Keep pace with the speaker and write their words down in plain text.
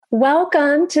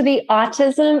Welcome to the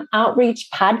Autism Outreach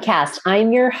Podcast.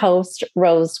 I'm your host,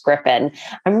 Rose Griffin.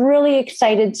 I'm really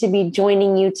excited to be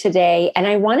joining you today, and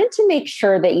I wanted to make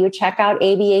sure that you check out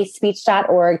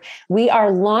abaspeech.org. We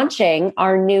are launching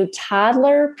our new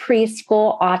toddler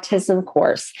preschool autism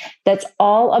course that's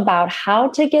all about how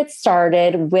to get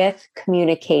started with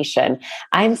communication.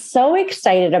 I'm so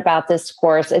excited about this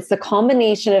course. It's the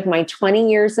culmination of my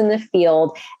 20 years in the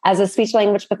field as a speech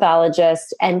language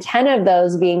pathologist, and 10 of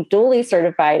those being duly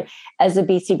certified as a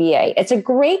BCBA. It's a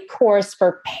great course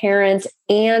for parents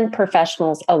and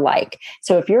professionals alike.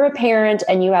 So if you're a parent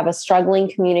and you have a struggling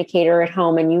communicator at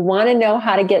home and you want to know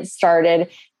how to get started,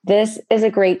 this is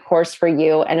a great course for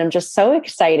you. And I'm just so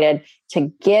excited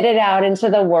to get it out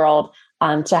into the world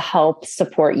to help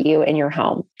support you in your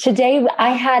home. Today, I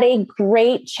had a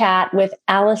great chat with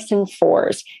Allison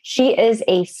Fors. She is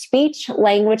a speech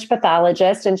language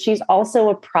pathologist, and she's also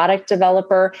a product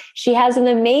developer. She has an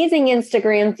amazing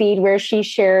Instagram feed where she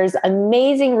shares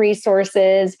amazing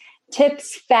resources,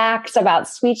 tips, facts about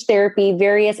speech therapy,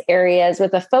 various areas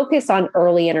with a focus on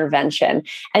early intervention.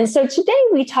 And so today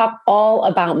we talk all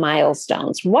about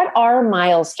milestones. What are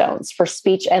milestones for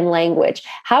speech and language?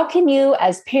 How can you,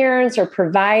 as parents or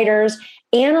providers,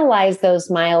 analyze those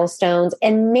milestones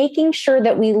and making sure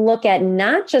that we look at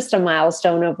not just a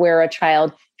milestone of where a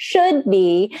child should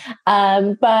be,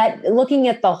 but looking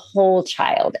at the whole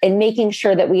child and making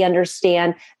sure that we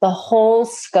understand the whole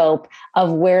scope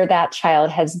of where that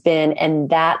child has been and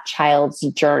that child's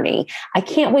journey. I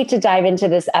can't wait to dive into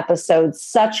this episode.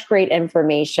 Such great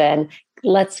information.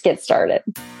 Let's get started.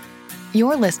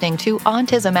 You're listening to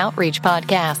Autism Outreach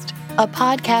Podcast, a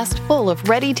podcast full of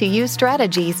ready-to-use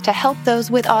strategies to help those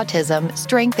with autism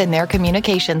strengthen their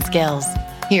communication skills.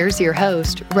 Here's your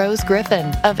host, Rose Griffin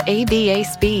of ABA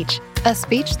Speech, a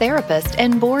speech therapist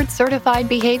and board-certified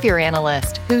behavior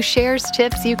analyst who shares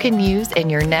tips you can use in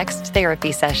your next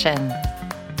therapy session.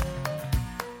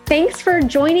 Thanks for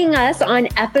joining us on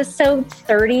episode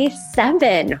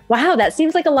 37. Wow, that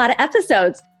seems like a lot of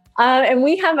episodes. And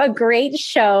we have a great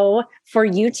show for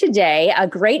you today, a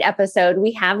great episode.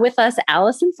 We have with us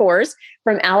Allison Fors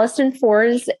from Allison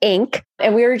Fors, Inc.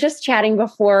 And we were just chatting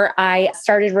before I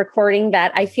started recording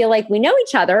that I feel like we know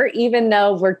each other, even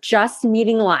though we're just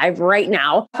meeting live right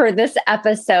now for this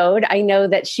episode. I know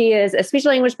that she is a speech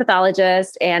language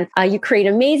pathologist and you create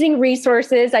amazing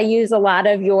resources. I use a lot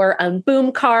of your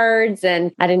boom cards,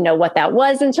 and I didn't know what that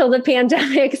was until the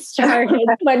pandemic started.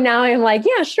 But now I'm like,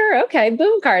 yeah, sure. Okay.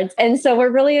 Boom cards. And so we're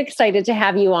really excited to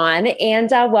have you on, and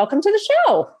welcome to the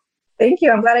show. Thank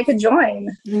you. I'm glad I could join.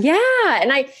 Yeah.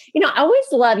 And I always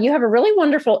love, you have a really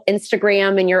wonderful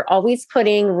Instagram, and you're always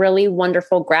putting really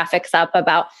wonderful graphics up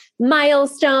about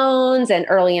milestones and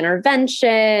early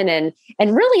intervention and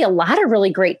really a lot of really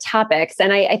great topics.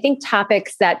 And I think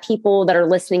topics that people that are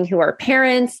listening who are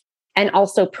parents and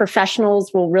also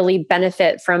professionals will really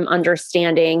benefit from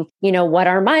understanding, what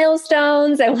are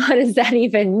milestones and what does that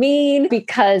even mean?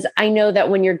 Because I know that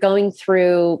when you're going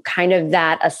through kind of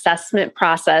that assessment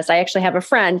process, I actually have a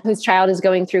friend whose child is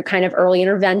going through kind of early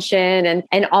intervention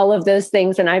and all of those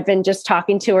things. And I've been just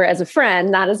talking to her as a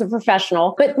friend, not as a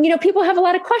professional. But, people have a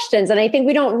lot of questions. And I think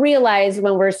we don't realize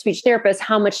when we're speech therapists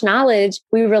how much knowledge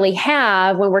we really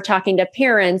have when we're talking to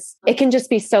parents. It can just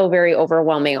be so very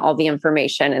overwhelming, all the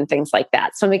information and things like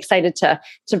that. So I'm excited to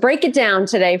break it down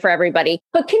today for everybody.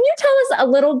 But can you tell us a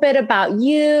little bit about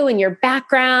you and your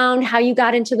background, how you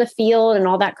got into the field and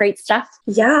all that great stuff?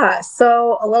 Yeah.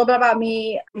 So a little bit about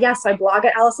me. Yes, I blog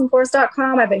at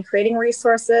AllisonFors.com. I've been creating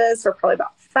resources for probably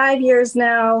about 5 years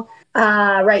now.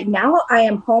 Right now, I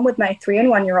am home with my 3 and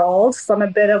 1 year old. So I'm a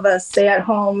bit of a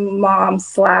stay-at-home mom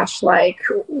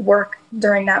 / work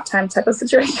during nap time type of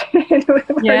situation with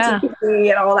TV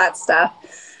and all that stuff,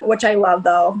 which I love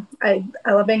though. I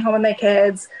love being home with my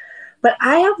kids. But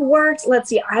I have worked,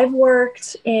 I've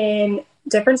worked in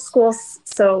different schools.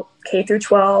 So K through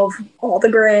 12, all the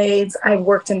grades. I've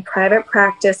worked in private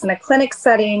practice in a clinic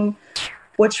setting,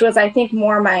 which was, I think,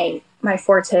 more my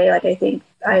forte. I think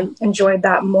I enjoyed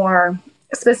that more.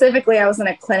 Specifically, I was in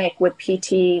a clinic with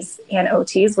PTs and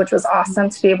OTs, which was awesome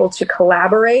to be able to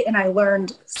collaborate. And I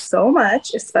learned so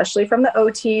much, especially from the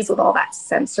OTs with all that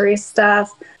sensory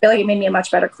stuff. I feel like it made me a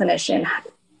much better clinician,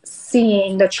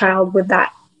 seeing the child with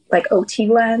that OT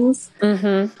lens.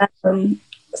 Mm-hmm.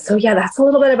 So yeah, that's a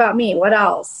little bit about me. What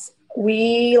else?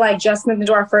 We like just moved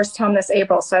into our first home this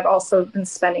April. So I've also been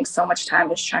spending so much time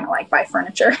just trying to like buy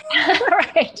furniture.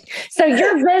 Right. So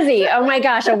you're busy. Oh my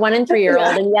gosh, a 1 and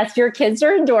 3-year-old. And yes, your kids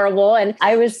are adorable. And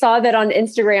I saw that on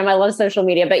Instagram. I love social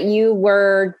media, but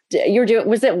you're doing,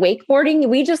 was it wakeboarding?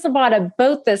 We just bought a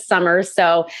boat this summer.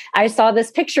 So I saw this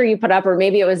picture you put up, or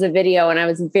maybe it was a video, and I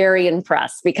was very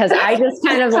impressed because I just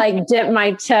kind of like dipped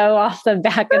my toe off the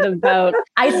back of the boat.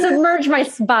 I submerged my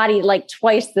body like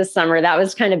twice this summer. That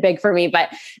was kind of big for me, but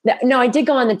no, I did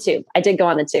go on the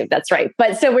tube. That's right.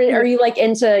 But so are you like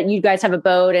you guys have a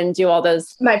boat and do all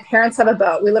those? My parents have a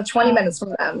boat. We live 20 minutes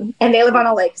from them and they live on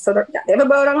a lake. So they have a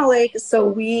boat on a lake.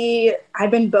 So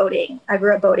I've been boating. I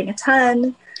grew up boating a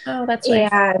ton. Oh, that's nice.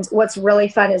 And what's really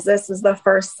fun is this is the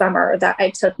first summer that I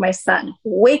took my son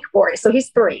wakeboarding. So he's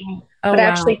 3, but I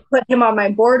actually put him on my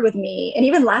board with me. And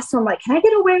even last time I'm like, can I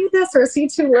get away with this or is he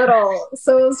too little?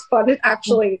 So it was fun to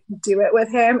actually do it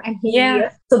with him. And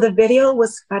so the video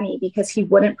was funny because he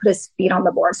wouldn't put his feet on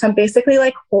the board. So I'm basically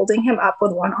like holding him up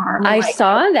with one arm. I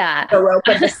saw that. The rope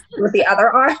with the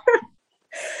other arm.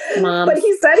 Mom. But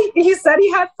he said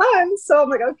he had fun. So I'm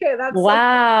like, okay, that's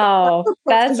wow.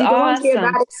 That's awesome. Want to be a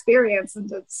bad experience and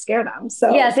to scare them.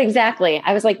 So yes, exactly.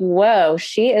 I was like, whoa,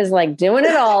 she is like doing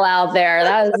it all out there.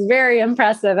 That was very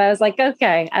impressive. I was like,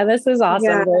 okay, this is awesome.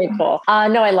 Yeah. Very cool.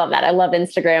 No, I love that. I love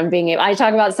Instagram I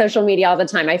talk about social media all the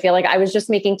time. I feel like I was just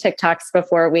making TikToks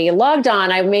before we logged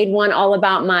on. I made one all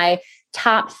about my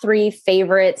top 3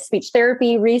 favorite speech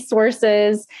therapy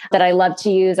resources that I love to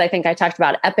use. I think I talked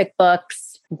about Epic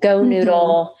Books, Go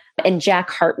Noodle, and Jack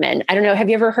Hartman. I don't know. Have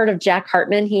you ever heard of Jack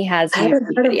Hartman? He has I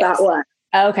haven't heard of that one.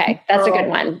 Okay. That's a good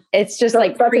one. It's just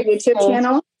like a YouTube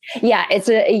channel. Yeah, it's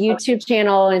a YouTube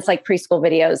channel and it's like preschool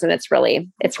videos and it's really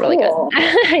cool.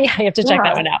 good. Yeah, you have to check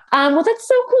that one out. Well, that's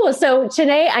so cool. So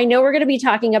today I know we're going to be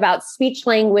talking about speech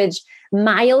language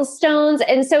milestones.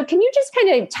 And so can you just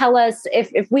kind of tell us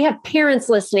if we have parents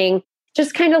listening,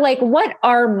 just kind of like, what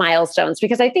are milestones?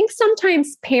 Because I think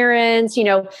sometimes parents,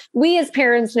 we as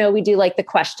parents know we do like the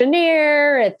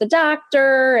questionnaire at the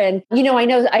doctor. And, I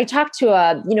know I talk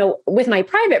to with my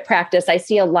private practice, I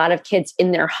see a lot of kids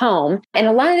in their home. And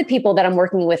a lot of the people that I'm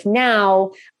working with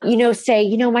now,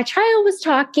 say, my child was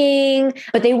talking,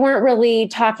 but they weren't really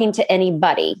talking to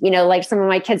anybody, like some of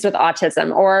my kids with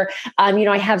autism, or,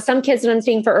 I have some kids that I'm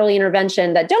seeing for early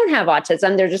intervention that don't have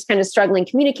autism. They're just kind of struggling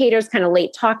communicators, kind of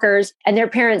late talkers. And their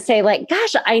parents say like,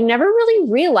 gosh, I never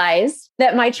really realized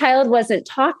that my child wasn't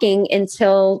talking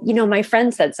until, my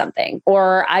friend said something,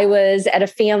 or I was at a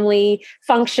family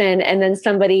function and then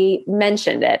somebody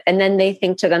mentioned it. And then they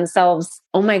think to themselves,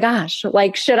 oh my gosh,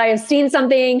 like, should I have seen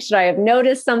something? Should I have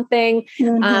noticed something?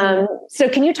 Mm-hmm. So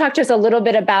can you talk to us a little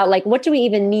bit about like, what do we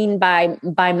even mean by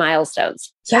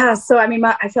milestones? Yeah. So, I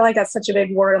feel like that's such a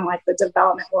big word in like the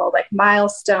development world, like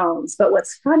milestones. But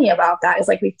what's funny about that is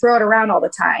like, we throw it around all the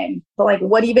time, but like,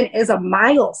 what even is a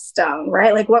milestone,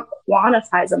 right? Like what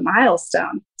quantifies a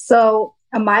milestone? So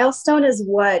a milestone is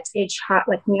what a child,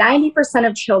 like 90%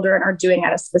 of children are doing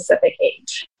at a specific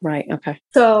age. Right. Okay.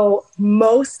 So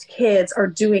most kids are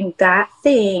doing that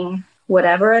thing,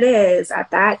 whatever it is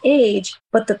at that age.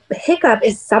 But the hiccup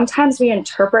is sometimes we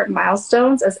interpret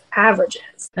milestones as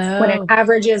averages, when an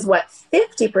average is what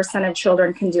 50% of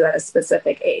children can do at a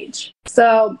specific age.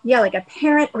 So yeah, like a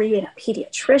parent or even a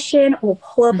pediatrician will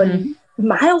pull up a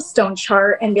milestone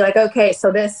chart and be like, okay,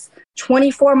 so this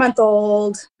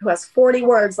 24-month-old who has 40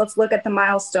 words, let's look at the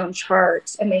milestone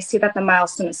chart. And they see that the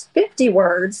milestone is 50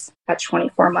 words at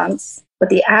 24 months, but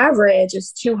the average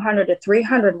is 200 to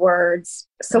 300 words.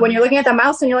 So when you're looking at the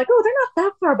milestone, you're like, oh, they're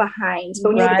not that far behind. But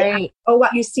when you look at, oh, wow,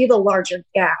 you see the larger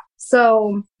gap.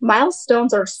 So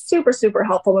milestones are super, super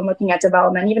helpful when looking at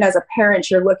development. Even as a parent,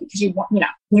 you're looking because you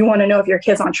want to know if your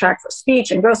kid's on track for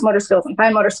speech and gross motor skills and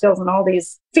fine motor skills and all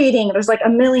these feeding. There's like a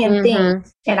million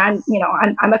things. And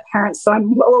I'm a parent, so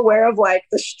I'm well aware of like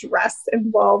the stress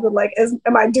involved with like,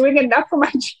 am I doing enough for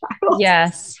my child?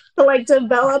 Yes. To like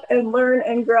develop and learn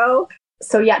and grow.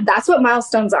 So yeah, that's what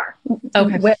milestones are.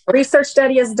 Okay. When research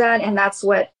study is done, and that's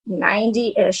what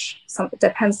 90-ish, it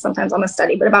depends sometimes on the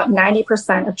study, but about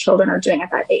 90% of children are doing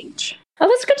at that age. Oh,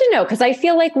 that's good to know, because I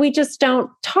feel like we just don't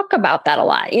talk about that a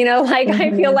lot.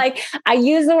 I feel like I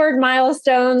use the word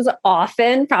milestones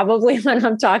often, probably when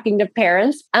I'm talking to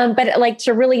parents, but like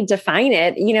to really define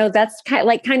it, that's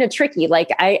kind of tricky. Like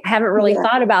I haven't really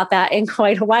thought about that in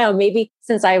quite a while. Maybe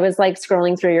since I was like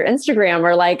scrolling through your Instagram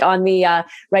or like on the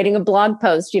writing a blog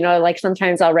post, like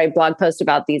sometimes I'll write blog posts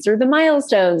about these are the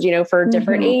milestones, for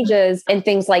different ages and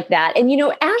things like that. And,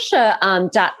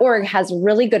 ASHA.org has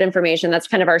really good information. That's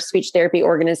kind of our speech therapy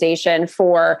organization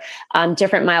for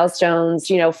different milestones,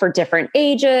 for different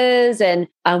ages and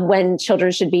when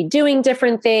children should be doing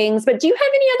different things. But do you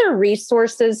have any other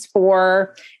resources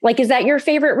for, like, is that your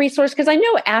favorite resource? Because I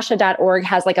know ASHA.org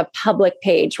has like a public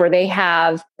page where they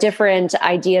have different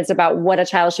ideas about what a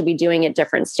child should be doing at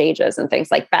different stages and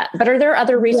things like that. But are there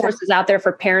other resources out there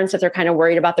for parents if they're kind of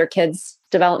worried about their kids'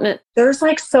 development? There's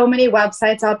like so many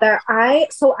websites out there.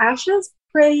 So ASHA's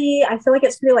I feel like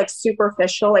it's pretty like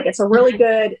superficial. Like it's a really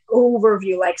good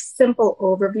overview, like simple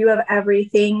overview of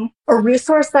everything. A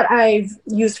resource that I've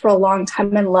used for a long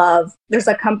time and love, there's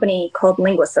a company called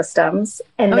Linguasystems,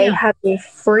 and they have a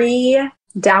free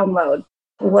download.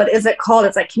 What is it called?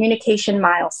 It's like communication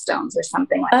milestones or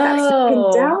something like that. So you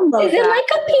can download Is it like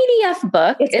a PDF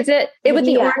book? Is it with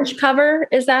the orange cover?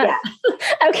 Is that?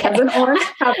 Yeah. Okay. It has an orange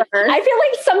cover. I feel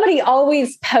like somebody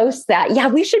always posts that. Yeah,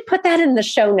 we should put that in the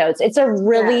show notes. It's a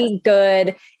really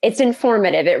good, it's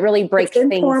informative. It really breaks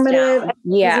things down.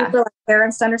 Yeah. For like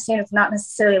parents to understand it's not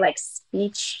necessarily like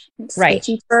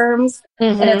speechy terms.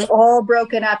 And it's all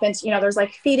broken up into, there's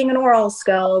like feeding and oral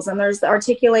skills, and there's the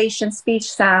articulation,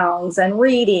 speech sounds, and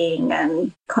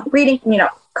reading,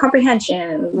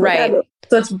 comprehension. Right.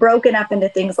 So it's broken up into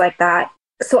things like that.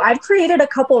 So I've created a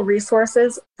couple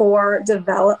resources for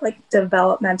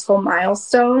developmental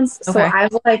milestones. So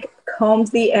I've like combed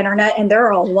the internet, and there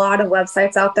are a lot of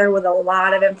websites out there with a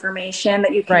lot of information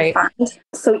that you can find.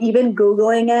 So even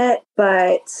Googling it,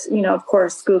 but of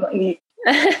course, Googling.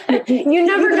 You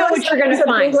never know what you're going to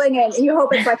find. Googling it, you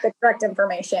hope it's like the correct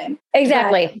information.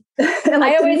 Exactly.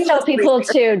 I always tell people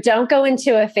too, don't go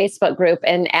into a Facebook group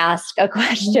and ask a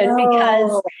question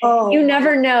because you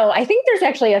never know. I think there's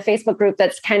actually a Facebook group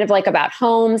that's kind of like about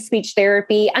home speech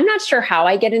therapy. I'm not sure how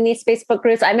I get in these Facebook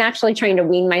groups. I'm actually trying to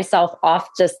wean myself off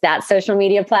just that social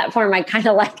media platform. I kind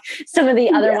of like some of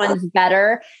the other ones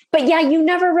better. But yeah, you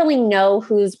never really know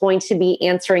who's going to be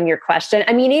answering your question.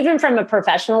 I mean, even from a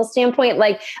professional standpoint,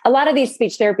 like a lot of these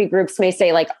speech therapy groups may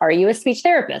say like, are you a speech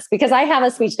therapist? Because I have a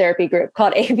speech therapy group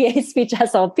called ABA Speech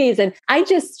SLPs. And I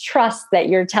just trust that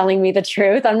you're telling me the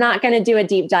truth. I'm not going to do a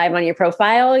deep dive on your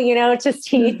profile, to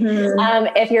see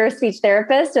if you're a speech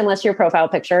therapist, unless your profile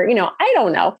picture, I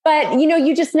don't know. But,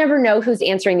 you just never know who's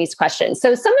answering these questions.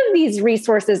 So some of these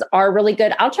resources are really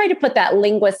good. I'll try to put that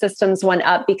Linguasystems one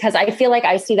up because I feel like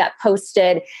I see that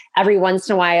posted every once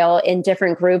in a while in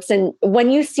different groups. And when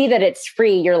you see that it's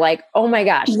free, you're like, oh my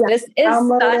gosh, this is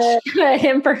such good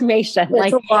information.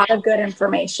 It's a lot of good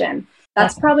information.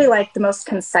 That's probably like the most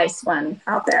concise one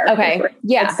out there. Okay.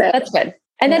 Yeah, that's good.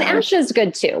 And then ASHA is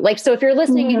good too. Like, so if you're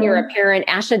listening and you're a parent,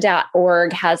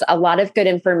 ASHA.org has a lot of good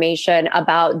information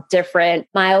about different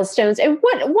milestones. And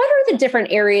what are the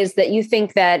different areas that you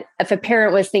think that if a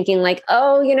parent was thinking like,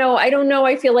 oh, I don't know,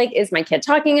 I feel like, is my kid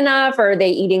talking enough? Or are they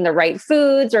eating the right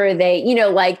foods? Or are they,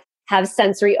 have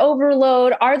sensory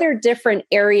overload? Are there different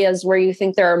areas where you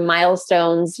think there are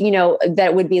milestones,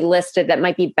 that would be listed that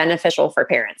might be beneficial for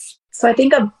parents? So I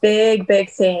think a big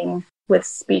thing with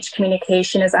speech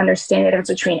communication is understanding the difference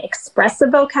between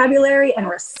expressive vocabulary and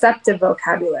receptive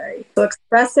vocabulary. So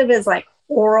expressive is like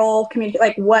oral communication,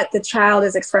 like what the child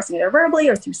is expressing either verbally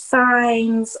or through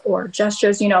signs or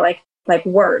gestures, like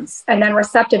words. And then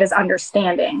receptive is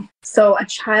understanding. So a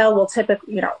child will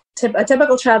typically, a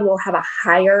typical child will have a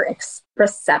higher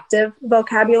receptive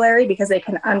vocabulary because they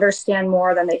can understand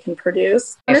more than they can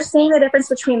produce. Understanding the difference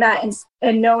between that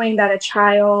and knowing that a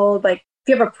child, like if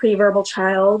you have a pre-verbal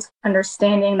child,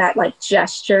 understanding that like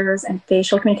gestures and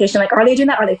facial communication, like are they doing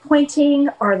that? Are they pointing?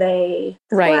 Are they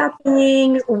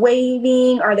clapping,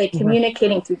 waving? Are they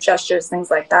communicating through gestures,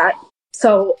 things like that?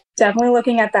 So definitely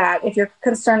looking at that. If you're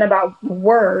concerned about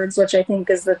words, which I think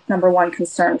is the number one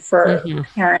concern for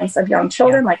parents of young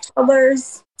children, like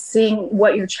toddlers, seeing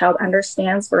what your child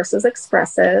understands versus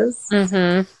expresses.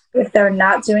 If they're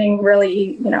not doing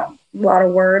really, a lot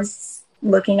of words,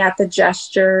 looking at the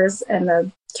gestures and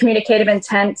the communicative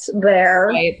intent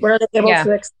there. What are they able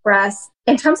to express?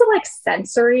 In terms of like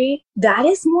sensory, that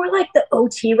is more like the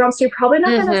OT realm. So you're probably not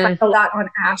going to find a lot on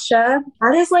ASHA.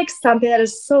 That is like something that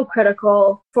is so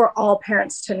critical for all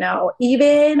parents to know,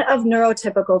 even of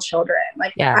neurotypical children.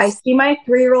 Like I see my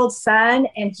 3-year-old son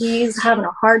and he's having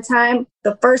a hard time.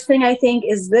 The first thing I think,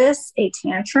 is this a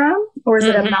tantrum or is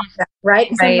it a meltdown, right?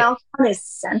 Because a meltdown is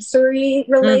sensory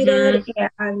related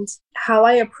and how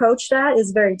I approach that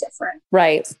is very different.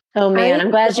 Right. Oh man,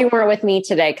 I'm glad you weren't with me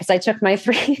today because I took my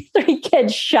three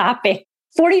kids shopping.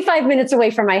 45 minutes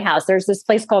away from my house. There's this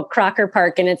place called Crocker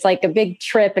Park, and it's like a big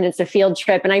trip, and it's a field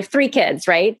trip. And I have 3 kids,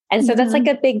 right? And so that's like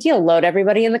a big deal. Load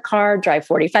everybody in the car, drive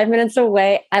 45 minutes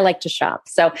away. I like to shop.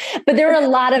 So, but there are a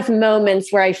lot of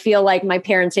moments where I feel like my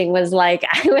parenting was like,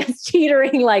 I was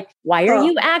teetering, like, why are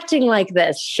you acting like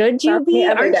this? Should you be?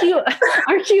 Aren't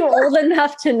you old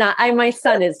enough to not? My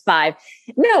son is 5.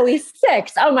 No, he's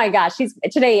 6. Oh my gosh.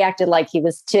 Today he acted like he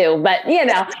was 2, but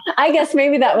I guess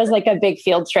maybe that was like a big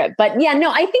field trip. But yeah,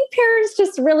 no, I think parents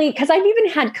just really, because I've even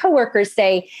had coworkers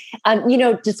say,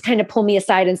 just kind of pull me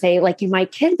aside and say, like, my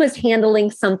kid was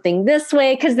handling something this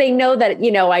way, because they know that,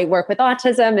 I work with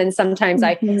autism, and sometimes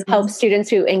I help students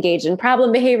who engage in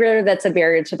problem behavior that's a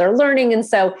barrier to their learning. And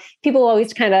so people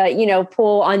always kind of,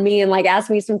 pull on me and like ask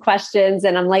me some questions.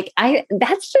 And I'm like,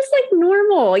 that's just like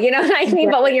normal, what I mean?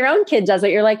 But when your own kid does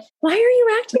it, you're like, why are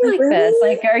you acting like this?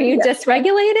 Like, are you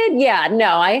dysregulated? Yeah,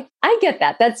 no, I get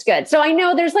that. That's good. So I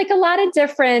know there's like a lot of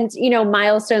different,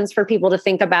 milestones for people to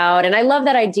think about. And I love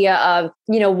that idea of,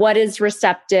 what is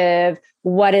receptive,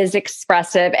 what is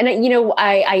expressive. And,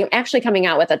 I'm actually coming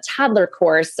out with a toddler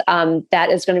course that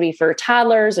is going to be for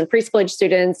toddlers and preschool age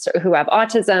students who have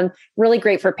autism, really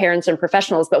great for parents and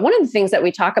professionals. But one of the things that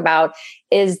we talk about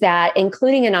is that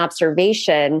including an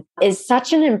observation is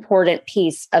such an important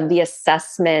piece of the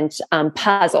assessment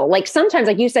puzzle. Like sometimes,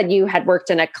 like you said, you had worked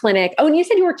in a clinic. Oh, and you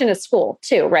said you worked in a school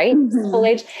too, right? School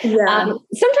age. Yeah.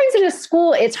 Sometimes in a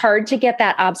school, it's hard to get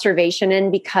that observation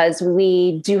in because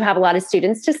we do have a lot of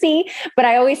students to see. But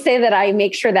I always say that I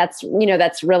make sure that's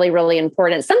really, really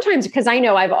important. Sometimes, because I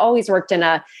know I've always worked in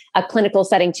a clinical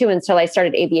setting too, until I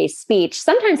started ABA speech.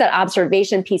 Sometimes that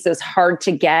observation piece is hard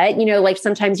to get, like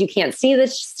sometimes you can't see the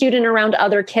student around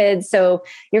other kids. So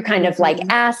you're kind of like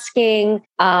asking,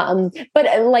 but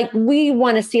like, we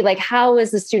want to see like, how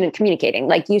is the student communicating?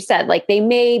 Like you said, like they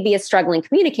may be a struggling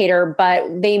communicator, but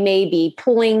they may be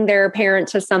pulling their parent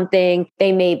to something.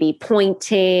 They may be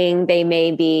pointing, they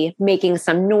may be making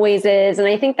some noises. And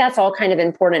I think that's all kind of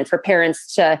important for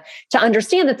parents to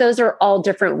understand that those are all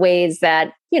different ways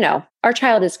that, our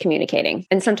child is communicating.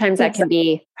 And sometimes that can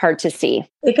be hard to see.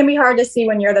 It can be hard to see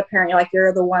when you're the parent,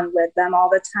 you're the one with them all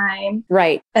the time.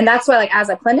 Right. And that's why, as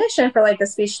a clinician for the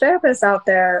speech therapists out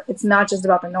there, it's not just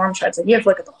about the norm charts. You have to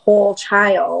look at the whole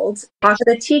child, talk to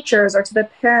the teachers or to the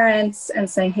parents and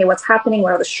saying, hey, what's happening?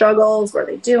 What are the struggles? What are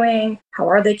they doing? How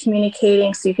are they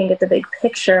communicating? So you can get the big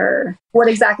picture. What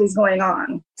exactly is going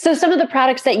on? So some of the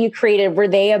products that you created, were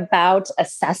they about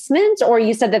assessment, or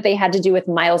you said that they had to do with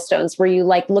milestones? Were you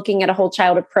looking at a whole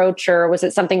child approach, or was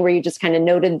it something where you just kind of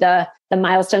noted the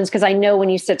milestones? Because I know when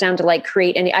you sit down to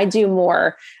create I do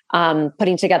more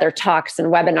putting together talks and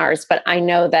webinars, but I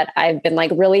know that I've been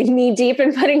really knee deep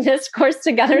in putting this course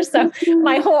together. So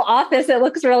my whole office, it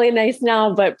looks really nice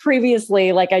now, but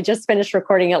previously, I just finished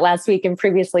recording it last week, and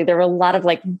previously there were a lot of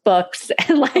books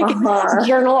and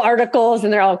journal articles,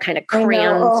 and they're all kind of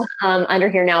crammed under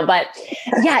here now. But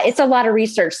yeah, it's a lot of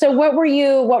research. So what were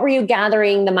you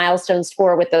gathering the milestones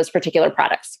for with those particular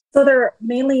products? So they're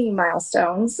mainly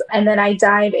milestones. And then I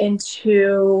dive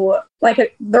into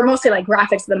they're mostly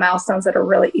graphics of the milestones that are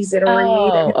really easy to read.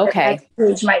 Oh, okay. The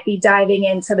next page might be diving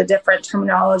into the different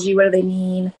terminology. What do they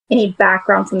mean? Any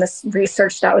background from this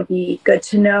research that would be good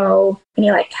to know.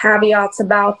 Any caveats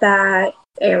about that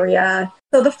area.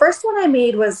 So the first one I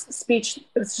made was speech.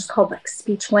 It was just called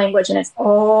speech language. And it's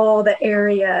all the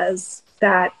areas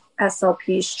that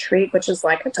SLPs treat, which is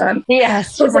a ton.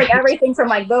 Yes. So it's everything from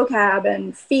vocab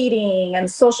and feeding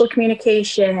and social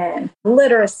communication,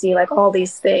 literacy, all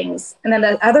these things. And then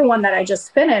the other one that I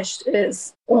just finished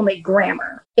is only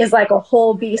grammar, is a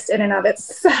whole beast in and of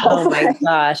itself. Oh my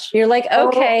gosh. You're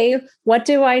okay, what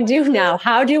do I do now?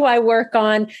 How do I work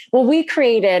on,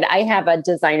 I have a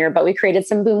designer, but we created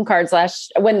some boom cards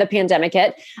when the pandemic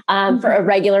hit for a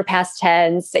regular past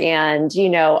tense and,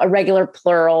 a regular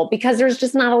plural, because there's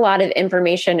just not a lot of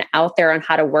information out there on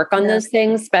how to work on those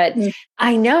things. But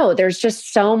I know there's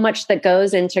just so much that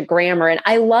goes into grammar. And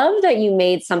I love that you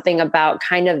made something about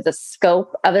kind of the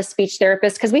scope of a speech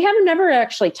therapist, because we haven't never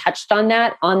actually touched on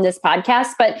that on this podcast.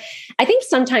 But I think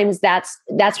sometimes that's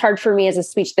hard for me as a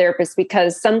speech therapist,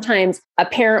 because sometimes a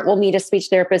parent will meet a speech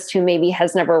therapist who maybe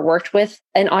has never worked with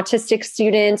an autistic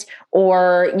student,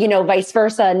 or, vice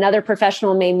versa. Another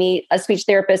professional may meet a speech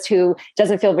therapist who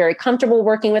doesn't feel very comfortable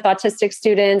working with autistic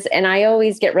students. And I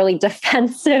always get really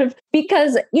defensive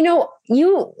because,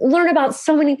 you learn about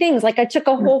so many things. I took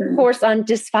a whole course on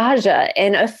dysphagia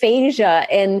and aphasia,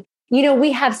 and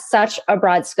we have such a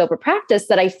broad scope of practice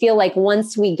that I feel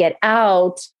once we get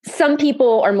out, some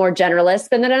people are more generalists,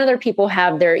 but then other people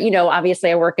have their,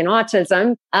 obviously I work in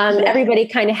autism. Everybody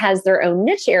kind of has their own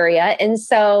niche area. And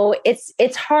so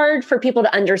it's hard for people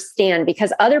to understand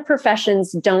because other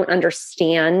professions don't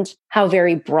understand how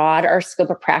very broad our scope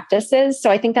of practice is. So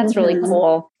I think that's really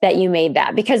cool that you made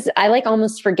that, because I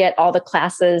almost forget all the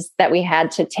classes that we had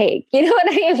to take. You know what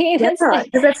I mean? Yeah,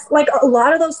 because it's like a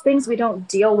lot of those things we don't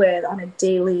deal with on a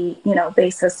daily,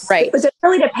 basis. Right. But it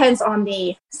really depends on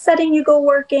the setting you go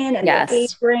work in and the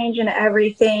age range and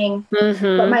everything.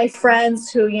 But my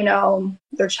friends who,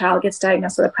 their child gets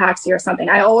diagnosed with apraxia or something,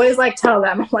 I always tell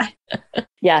them,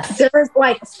 yes, there's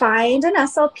find an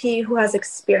SLP who has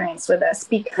experience with this,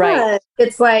 because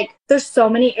it's there's so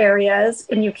many areas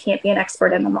and you can't be an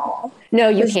expert in them all. No,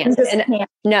 you can't.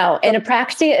 No, and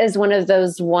apraxia is one of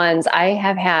those ones. I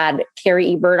have had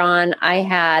Carrie Ebert on. I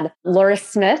had Laura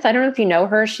Smith. I don't know if you know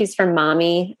her. She's from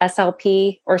Mommy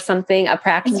SLP or something.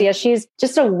 Apraxia. She's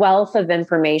just a wealth of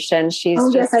information. She's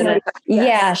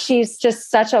she's just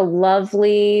such a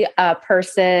lovely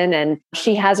person, and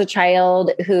she has a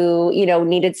child who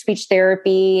needed speech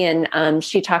therapy, and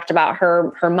she talked about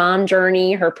her mom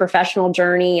journey, her professional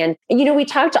journey, and we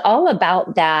talked all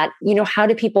about that. How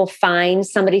do people find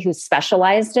somebody who's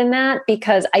specialized in that?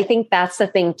 Because I think that's the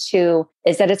thing too,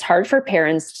 is that it's hard for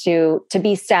parents to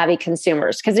be savvy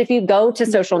consumers. Because if you go to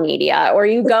social media or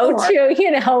you go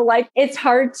to, it's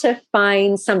hard to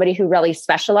find somebody who really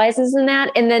specializes in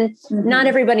that. And then not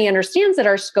everybody understands that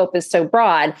our scope is so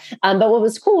broad. But what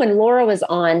was cool when Laura was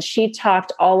on, she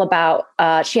talked all about,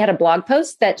 she had a blog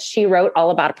post that she wrote all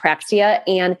about apraxia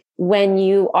and when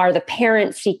you are the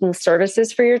parent seeking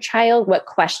services for your child, what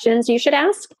questions you should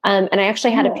ask. And I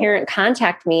actually had a parent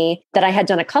contact me that I had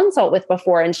done a consult with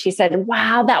before. And she said,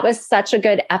 wow, that was such a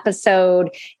good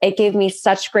episode. It gave me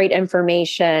such great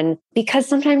information, because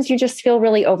sometimes you just feel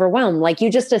really overwhelmed. You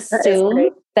just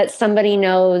assume that somebody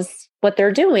knows what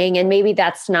they're doing. And maybe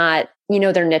that's not,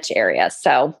 their niche area.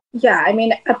 So yeah, I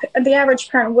mean, the average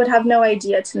parent would have no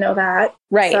idea to know that.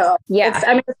 Right. So yeah.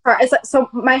 It's hard. So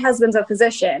my husband's a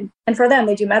physician, and for them,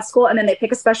 they do med school and then they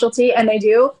pick a specialty and they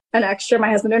do my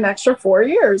husband did an extra 4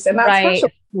 years, and that's special.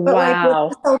 But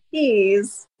with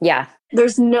SLPs,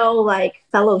 there's no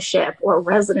fellowship or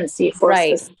residency for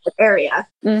a specific area.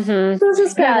 So it's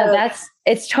just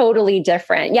it's totally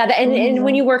different. Yeah. And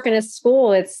when you work in a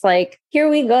school, it's here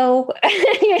we go. What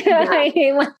I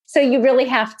mean? So you really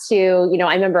have to,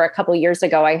 I remember a couple of years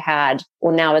ago,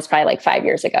 now it's probably 5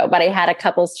 years ago, but I had a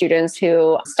couple students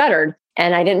who stuttered.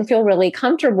 And I didn't feel really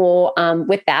comfortable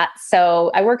with that.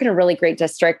 So I work in a really great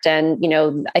district. And,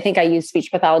 I think I use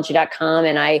speechpathology.com,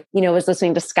 and I, was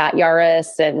listening to Scott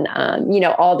Yaris and,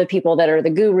 all the people that are the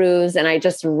gurus. And I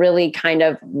just really kind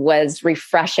of was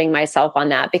refreshing myself on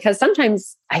that, because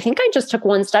sometimes I think I just took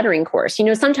one stuttering course.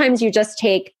 Sometimes you just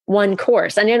take one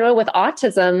course. And with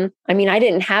autism, I mean, I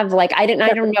didn't have I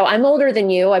don't know. I'm older than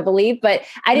you, I believe, but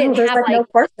I didn't have no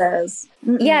courses.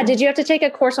 Yeah. Did you have to take a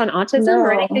course on autism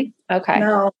or anything? Okay.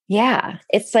 No. Yeah.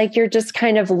 It's you're just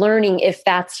kind of learning if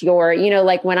that's your,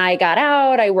 when I got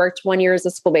out, I worked 1 year as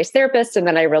a school-based therapist, and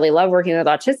then I really love working with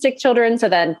autistic children. So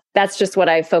then that's just what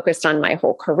I focused on my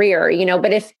whole career,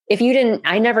 but if you didn't,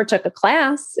 I never took a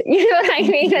class, you know what I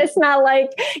mean? It's not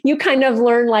you kind of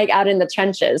learn out in the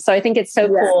trenches. So I think it's so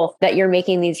cool that you're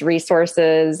making these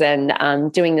resources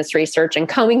and doing this research and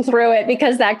combing through it,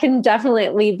 because that can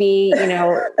definitely be,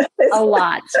 a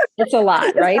lot. It's a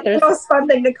lot, right? It's the most fun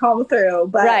thing to comb through,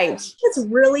 but it's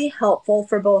really helpful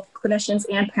for both clinicians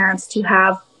and parents to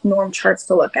have norm charts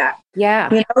to look at.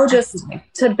 Yeah. Just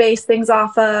to base things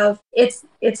off of.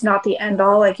 It's not the end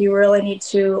all. You really need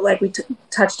to, we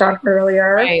touched on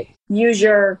earlier, use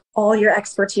all your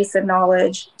expertise and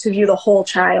knowledge to view the whole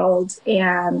child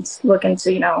and look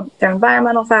into, their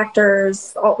environmental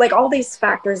factors, all these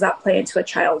factors that play into a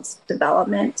child's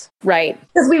development. Right.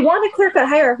 Because we want a clear-cut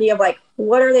hierarchy of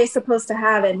what are they supposed to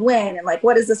have and when, and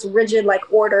what is this rigid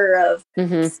order of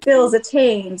skills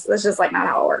attained. That's just not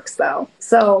how it works though.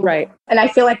 So and I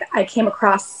feel I came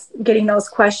across getting those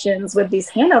questions with these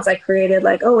handouts I created,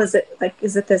 is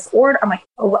it this order? I'm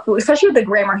especially with the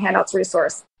grammar handouts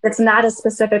resource, it's not a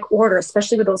specific order,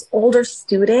 especially with those older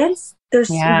students. There's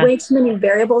way too many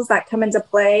variables that come into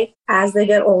play as they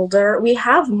get older, we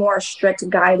have more strict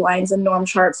guidelines and norm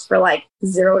charts for like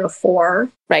 0 to 4.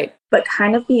 Right. But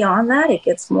kind of beyond that, it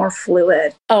gets more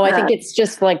fluid. Oh, I think it's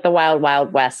just like the wild,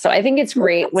 wild west. So I think it's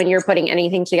great when you're putting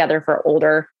anything together for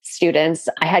older students.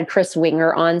 I had Chris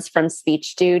Winger on from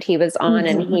Speech Dude. He was on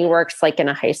and he works like in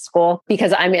a high school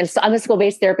because I'm a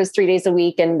school-based therapist 3 days a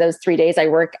week. And those 3 days I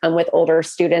work with older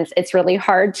students. It's really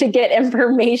hard to get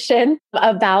information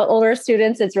about older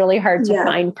students. It's really hard to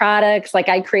find products. Like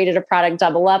I created a product,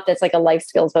 Double Up, that's like a life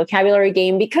skills vocabulary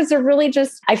game because they're really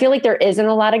just, I feel like there isn't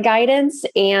a lot of guidance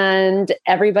and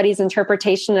everybody's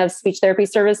interpretation of speech therapy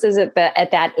services at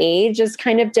that age is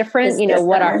kind of different.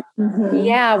 What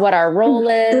our role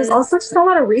is. There's also just a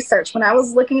lot of research. When I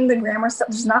was looking into the grammar stuff,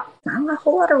 there's not a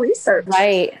whole lot of research.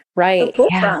 Right. To pull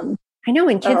from. I know,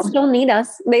 and kids still need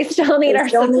us. They still need our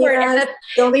support.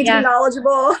 Still need to be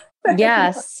knowledgeable.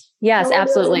 Yes,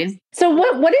 absolutely. So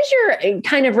what is your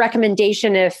kind of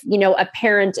recommendation if, a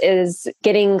parent is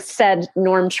getting said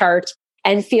norm chart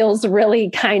and feels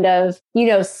really kind of,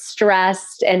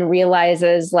 stressed and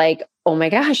realizes like, oh my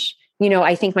gosh,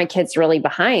 I think my kid's really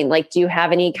behind. Like, do you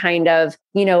have any kind of,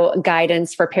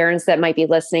 guidance for parents that might be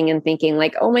listening and thinking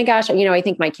like, oh my gosh, I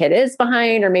think my kid is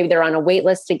behind, or maybe they're on a wait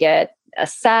list to get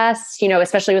assessed,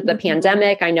 especially with the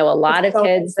pandemic. I know a lot of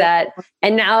kids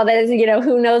and now that is,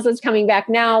 who knows what's coming back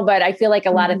now, but I feel like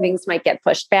a lot of things might get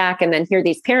pushed back. And then here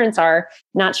these parents are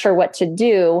not sure what to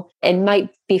do and might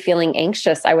be feeling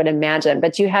anxious, I would imagine.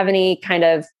 But do you have any kind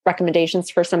of recommendations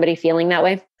for somebody feeling that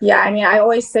way? Yeah. I mean, I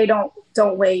always say, don't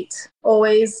wait.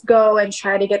 Always go and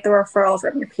try to get the referral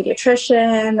from your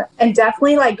pediatrician, and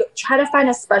definitely try to find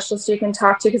a specialist you can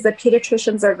talk to, because the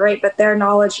pediatricians are great, but their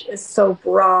knowledge is so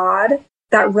broad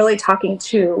that really talking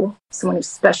to someone who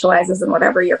specializes in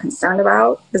whatever you're concerned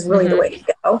about is really the way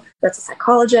to go. That's a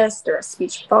psychologist or a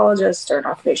speech pathologist or an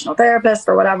occupational therapist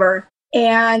or whatever.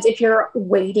 And if you're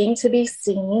waiting to be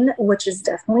seen, which is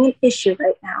definitely an issue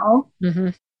right now,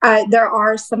 there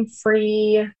are some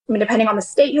free, depending on the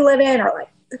state you live in or like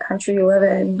the country you live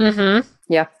in.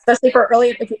 Yeah. Especially for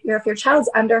early, if your child's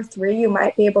under 3, you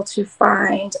might be able to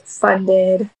find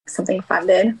something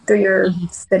funded through your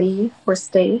city or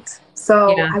state.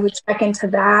 So I would check into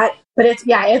that. But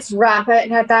it's rough.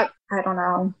 And at that, I don't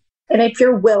know. And if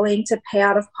you're willing to pay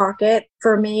out of pocket,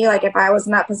 for me, like if I was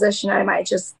in that position, I might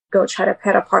just go try to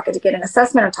pay out of pocket to get an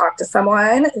assessment or talk to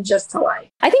someone just to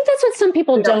I think that's what some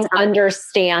people don't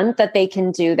understand, that they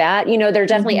can do that. They're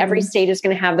definitely, every state is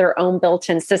going to have their own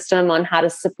built-in system on how to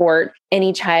support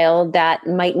any child that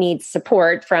might need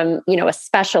support from, a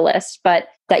specialist, but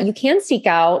that you can seek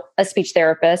out a speech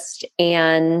therapist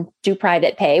and do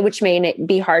private pay, which may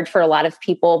be hard for a lot of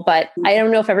people, but I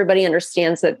don't know if everybody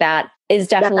understands that is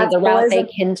definitely the route they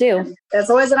can do. There's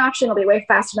always an option. It'll be way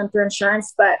faster than through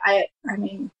insurance, but I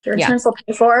mean, if your insurance will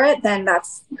pay for it, then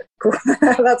that's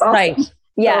awesome. Right.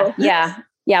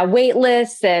 Yeah. Wait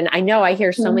lists. And I know I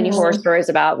hear so many horror stories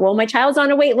about, well, my child's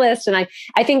on a wait list. And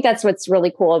I think that's what's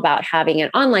really cool about having an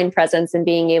online presence and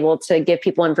being able to give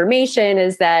people information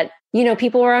is that,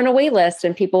 people are on a wait list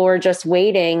and people are just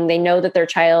waiting. They know that their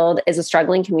child is a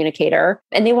struggling communicator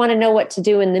and they want to know what to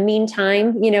do in the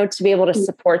meantime, to be able to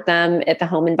support them at the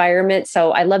home environment.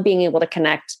 So I love being able to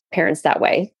connect parents that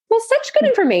way. Well, such good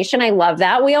information. I love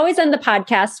that. We always end the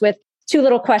podcast with 2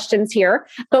 little questions here,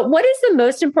 but what is the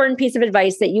most important piece of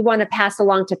advice that you want to pass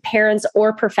along to parents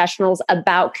or professionals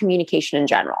about communication in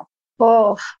general?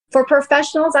 Oh, for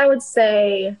professionals, I would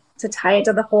say to tie it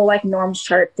to the whole norms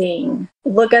chart thing,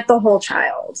 look at the whole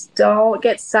child. Don't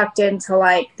get sucked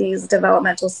into these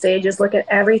developmental stages. Look at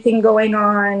everything going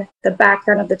on, the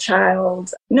background of the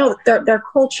child, their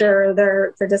culture,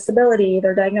 their disability,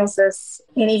 their diagnosis,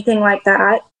 anything like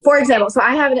that. For example, so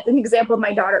I have an example of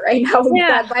my daughter right now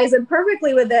that ties in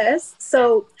perfectly with this.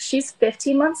 So she's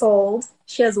 15 months old.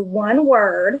 She has 1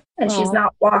 word and she's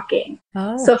not walking.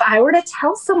 Oh. So if I were to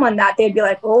tell someone that, they'd be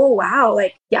like, oh, wow.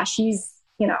 She's,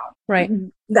 right.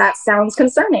 That sounds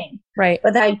concerning. Right.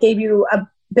 But then I gave you a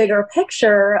bigger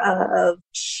picture of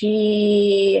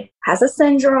she has a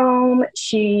syndrome.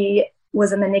 She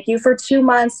was in the NICU for 2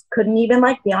 months, couldn't even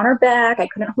be on her back. I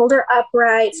couldn't hold her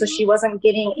upright. So she wasn't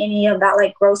getting any of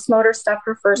that gross motor stuff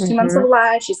her first 2 months of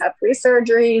life. She's had 3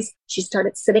 surgeries. She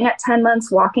started sitting at 10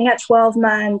 months, walking at 12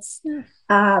 months.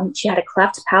 She had a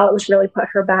cleft palate, which really put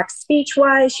her back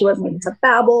speech-wise. She wasn't able to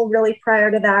babble really prior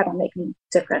to that or making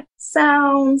different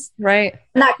sounds. Right.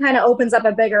 And that kind of opens up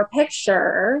a bigger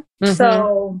picture.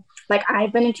 So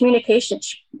I've been in communication.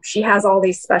 She has all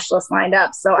these specialists lined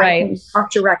up. So I can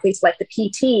talk directly to the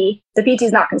PT. The PT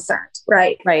is not concerned.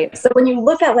 Right. Right. So when you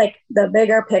look at the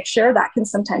bigger picture, that can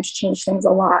sometimes change things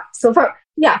a lot. So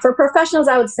Yeah, for professionals,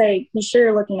 I would say be sure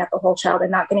you're looking at the whole child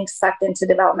and not getting sucked into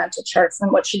developmental charts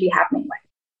and what should be happening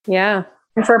when. Yeah.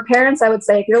 And for parents, I would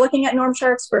say if you're looking at norm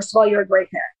charts, first of all, you're a great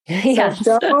parent. Yes.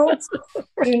 So don't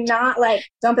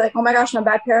be like, oh my gosh, I'm a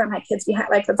bad parent. My kid's behind.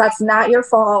 Like, that's not your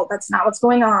fault. That's not what's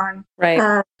going on.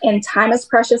 Right. And time is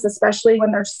precious, especially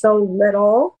when they're so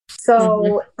little.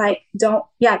 So don't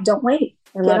wait.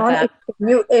 I love that.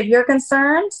 If you're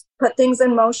concerned, put things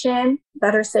in motion.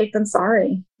 Better safe than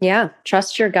sorry. Yeah.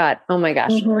 Trust your gut. Oh my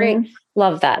gosh. Great.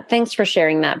 Love that. Thanks for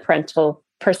sharing that parental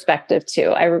perspective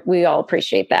too. We all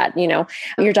appreciate that. You know,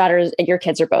 your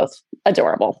kids are both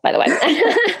adorable, by the way.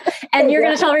 And you're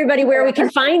going to tell everybody where we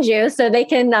can find you so they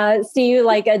can see you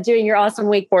doing your awesome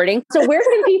wakeboarding. So where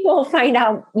can people find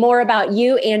out more about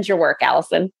you and your work,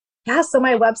 Allison? Yeah, so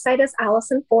my website is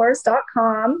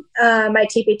AllisonFors.com. My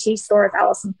TPT store is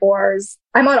Allison Fors.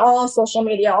 I'm on all social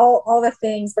media, all the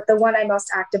things, but the one I'm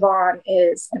most active on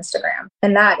is Instagram,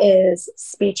 and that is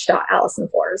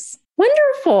speech.AllisonFors.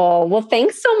 Wonderful. Well,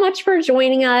 thanks so much for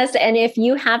joining us. And if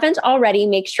you haven't already,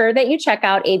 make sure that you check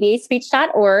out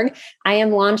abaspeech.org. I am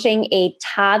launching a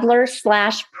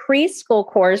toddler/preschool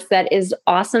course that is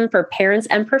awesome for parents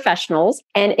and professionals.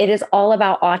 And it is all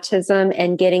about autism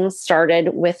and getting started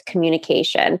with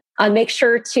communication. Make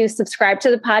sure to subscribe to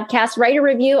the podcast, write a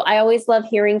review. I always love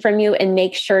hearing from you, and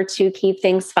make sure to keep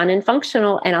things fun and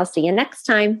functional. And I'll see you next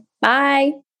time.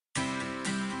 Bye.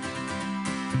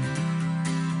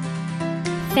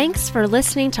 Thanks for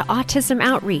listening to Autism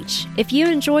Outreach. If you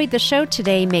enjoyed the show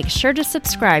today, make sure to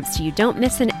subscribe so you don't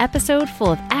miss an episode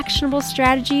full of actionable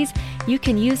strategies you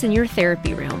can use in your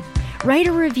therapy room. Write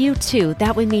a review too.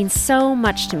 That would mean so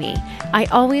much to me. I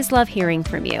always love hearing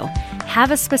from you.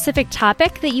 Have a specific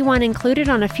topic that you want included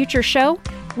on a future show?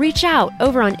 Reach out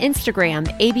over on Instagram,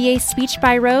 ABA Speech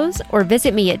by Rose, or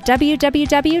visit me at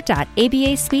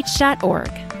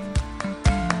www.abaspeech.org.